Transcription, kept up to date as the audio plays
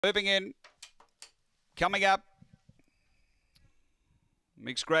Moving in. Coming up.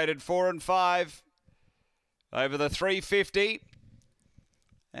 Mixed graded 4 and 5. Over the 350.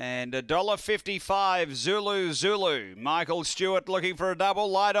 And $1.55 Zulu Zulu. Michael Stewart looking for a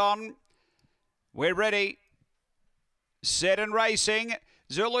double. Light on. We're ready. Set and racing.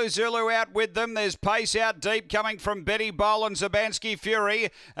 Zulu Zulu out with them. There's pace out deep coming from Betty Bowl and Zabansky Fury.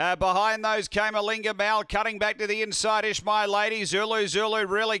 Behind those came Alinga Mal, cutting back to the inside. Ish My Lady. Zulu Zulu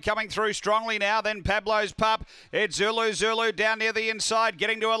really coming through strongly now. Then Pablo's Pup. It's Zulu Zulu down near the inside,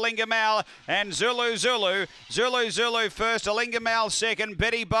 getting to Alinga Mal. And Zulu Zulu. Zulu Zulu first. Alinga Mal second.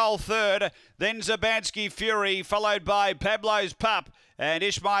 Betty Bowl third. Then Zabansky Fury, followed by Pablo's Pup. And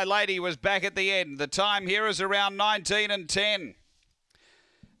Ish My Lady was back at the end. The time here is around 19 and 10.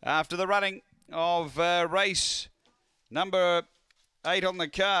 After the running of race number 8 on the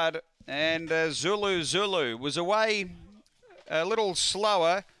card, and Zulu Zulu was away a little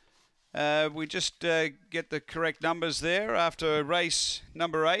slower. We just get the correct numbers there after race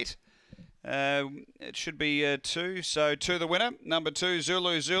number 8. It should be 2, so 2 the winner. Number 2,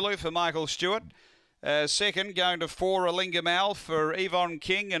 Zulu Zulu for Michael Stewart. Second, going to 4, Alinga Mal for Yvonne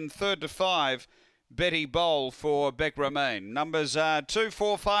King, and third to 5, Betty Bowl for Beck Romain. Numbers are 2,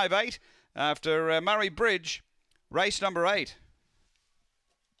 4, 5, 8 after Murray Bridge, race number 8.